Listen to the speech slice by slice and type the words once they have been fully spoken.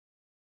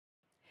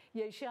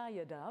Yesha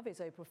Yadav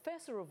is a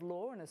professor of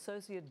law and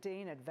associate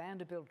dean at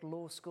Vanderbilt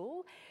Law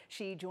School.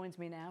 She joins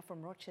me now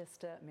from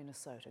Rochester,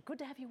 Minnesota. Good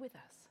to have you with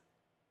us.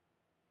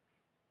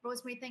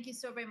 Rosemary, thank you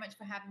so very much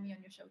for having me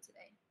on your show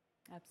today.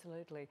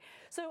 Absolutely.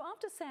 So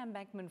after Sam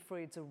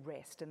Bankman-Fried's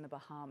arrest in the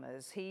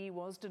Bahamas, he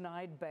was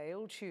denied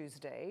bail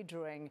Tuesday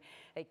during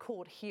a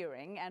court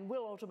hearing and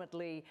will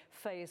ultimately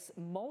face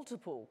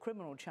multiple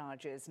criminal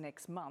charges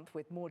next month,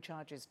 with more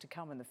charges to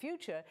come in the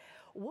future.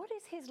 What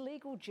is his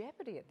legal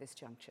jeopardy at this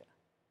juncture?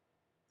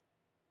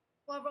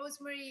 Well,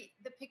 Rosemary,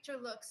 the picture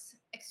looks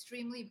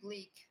extremely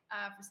bleak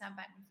for Sam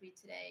Bankman-Fried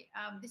today.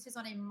 This is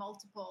on a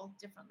multiple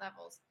different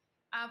levels.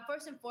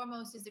 First and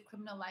foremost is the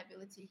criminal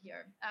liability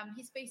here.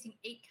 He's facing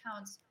 8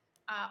 counts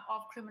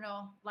of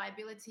criminal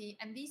liability,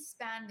 and these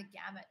span the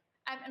gamut.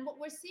 And what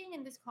we're seeing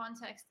in this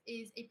context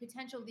is a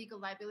potential legal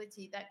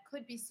liability that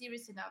could be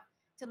serious enough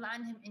to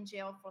land him in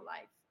jail for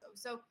life.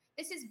 So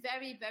this is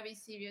very, very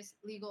serious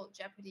legal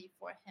jeopardy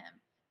for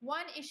him.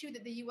 One issue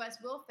that the U.S.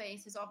 will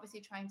face is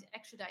obviously trying to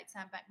extradite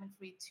Sam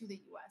Bankman-Fried to the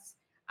U.S.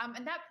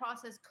 And that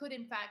process could,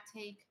 in fact,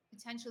 take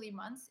potentially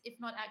months, if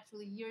not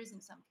actually years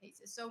in some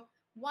cases. So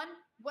one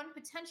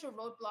potential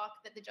roadblock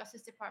that the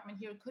Justice Department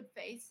here could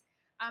face,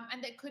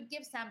 and that could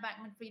give Sam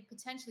Bankman-Fried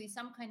potentially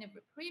some kind of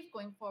reprieve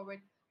going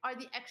forward, are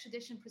the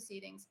extradition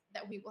proceedings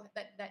that he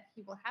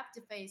will have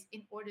to face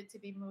in order to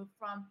be moved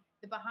from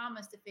the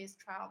Bahamas to face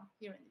trial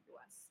here in the U.S.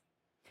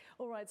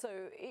 All right, so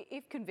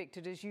if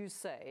convicted, as you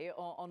say,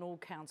 on all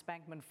counts,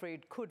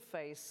 Bankman-Fried could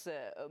face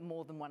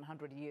more than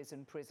 100 years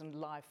in prison,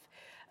 life,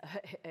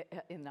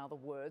 in other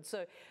words.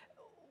 So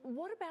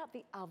what about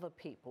the other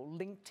people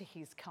linked to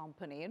his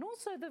company and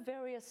also the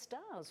various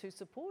stars who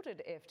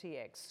supported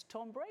FTX?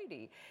 Tom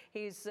Brady,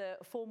 his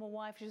former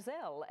wife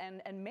Giselle,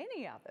 and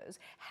many others.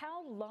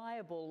 How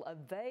liable are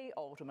they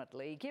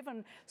ultimately,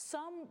 given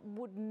some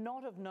would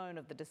not have known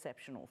of the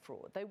deception or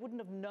fraud? They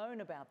wouldn't have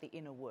known about the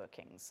inner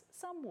workings.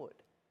 Some would.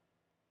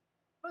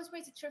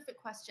 Rosemary, it's a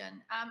terrific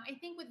question. I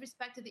think with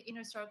respect to the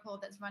inner circle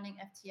that's running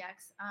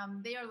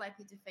FTX, they are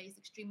likely to face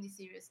extremely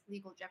serious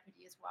legal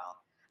jeopardy as well.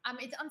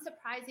 It's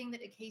unsurprising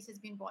that a case has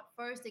been brought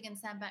first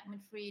against Sam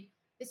Bankman-Fried.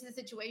 This is a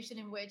situation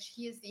in which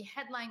he is the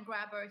headline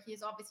grabber. He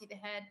is obviously the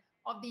head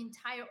of the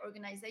entire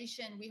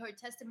organization. We heard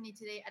testimony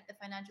today at the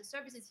financial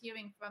services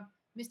hearing from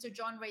Mr.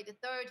 John Ray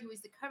III, who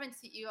is the current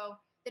CEO,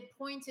 that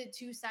pointed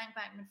to Sam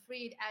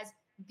Bankman-Fried as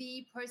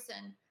the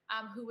person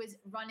who is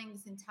running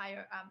this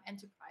entire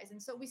enterprise.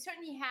 And so we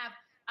certainly have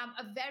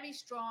a very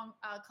strong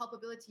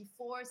culpability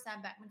for Sam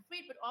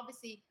Bankman-Fried, but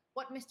obviously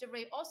what Mr.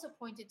 Ray also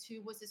pointed to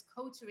was this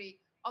coterie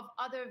of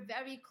other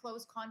very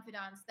close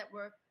confidants that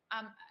were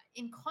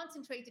in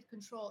concentrated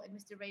control, in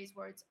Mr. Ray's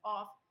words,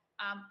 of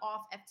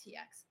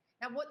FTX.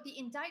 Now, what the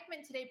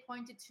indictment today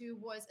pointed to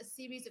was a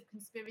series of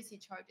conspiracy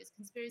charges,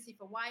 conspiracy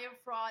for wire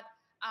fraud,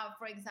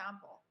 for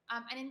example.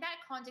 And in that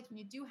context, when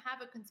you do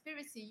have a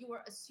conspiracy, you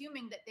are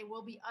assuming that there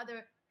will be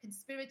other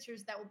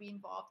conspirators that will be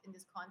involved in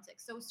this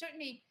context. So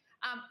certainly,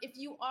 if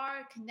you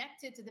are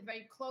connected to the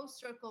very close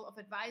circle of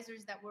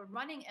advisors that were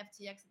running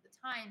FTX at the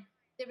time,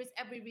 there is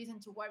every reason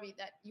to worry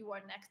that you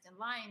are next in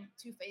line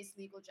to face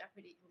legal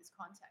jeopardy in this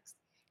context.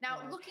 Now,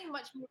 looking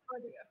much more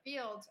further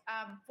afield,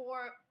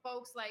 for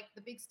folks like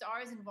the big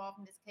stars involved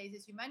in this case,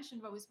 as you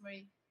mentioned,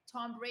 Rosemary,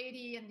 Tom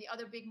Brady and the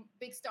other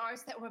big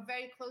stars that were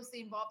very closely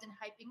involved in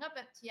hyping up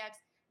FTX,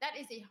 that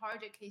is a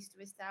harder case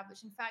to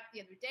establish. In fact, the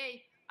other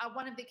day,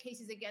 one of the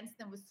cases against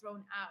them was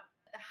thrown out.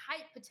 The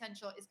hype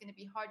potential is going to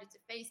be harder to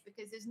face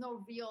because there's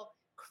no real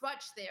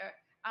crutch there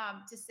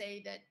to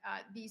say that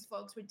these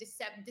folks were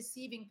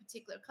deceiving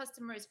particular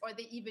customers, or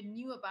they even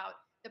knew about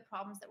the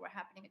problems that were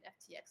happening at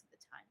FTX at the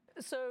time.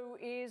 So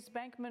is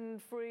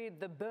Bankman-Fried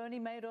the Bernie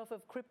Madoff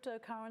of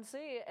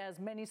cryptocurrency, as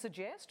many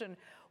suggest? And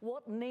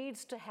what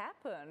needs to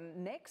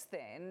happen next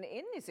then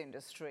in this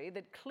industry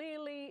that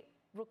clearly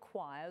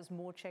requires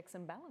more checks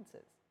and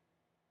balances?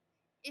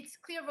 It's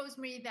clear,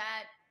 Rosemary,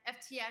 that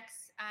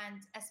FTX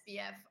and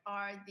SBF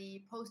are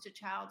the poster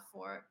child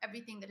for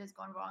everything that has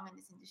gone wrong in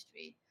this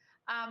industry.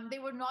 They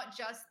were not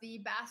just the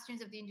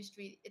bastions of the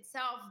industry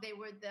itself. They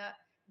were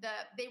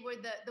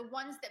the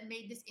ones that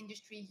made this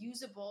industry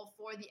usable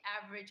for the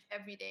average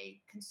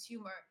everyday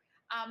consumer.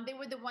 They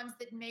were the ones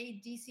that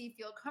made DC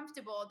feel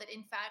comfortable that,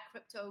 in fact,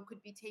 crypto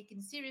could be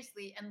taken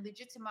seriously and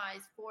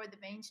legitimized for the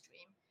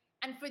mainstream.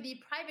 And for the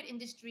private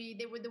industry,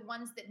 they were the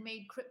ones that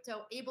made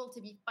crypto able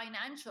to be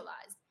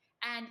financialized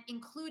and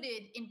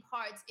included in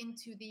parts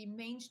into the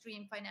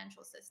mainstream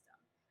financial system.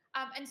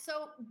 And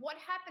so what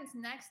happens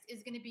next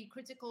is going to be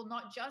critical,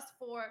 not just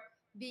for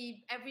the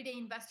everyday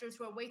investors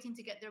who are waiting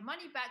to get their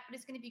money back, but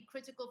it's going to be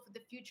critical for the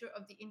future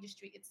of the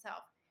industry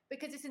itself,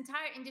 because this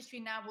entire industry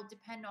now will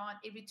depend on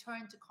a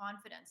return to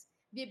confidence,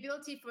 the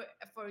ability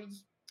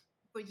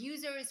for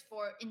users,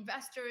 for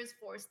investors,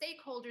 for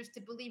stakeholders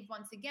to believe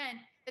once again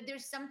that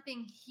there's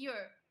something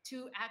here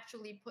to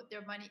actually put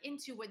their money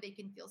into, where they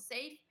can feel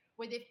safe,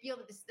 where they feel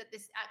that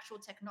this actual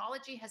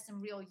technology has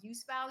some real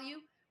use value,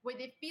 where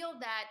they feel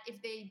that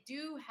if they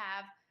do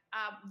have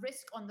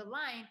risk on the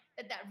line,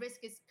 that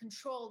risk is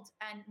controlled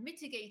and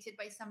mitigated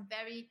by some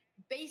very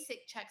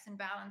basic checks and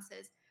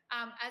balances.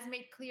 As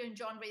made clear in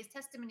John Ray's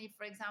testimony,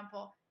 for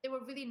example, there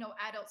were really no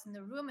adults in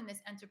the room in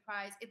this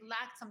enterprise. It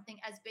lacked something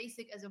as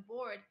basic as a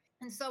board.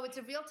 And so it's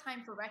a real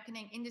time for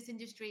reckoning in this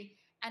industry,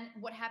 and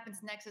what happens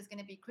next is going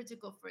to be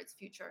critical for its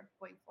future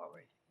going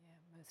forward.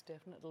 Yeah, most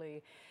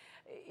definitely.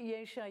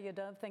 Yesha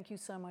Yadav, thank you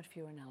so much for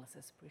your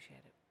analysis.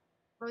 Appreciate it.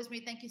 Rosemary,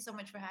 thank you so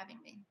much for having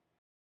me.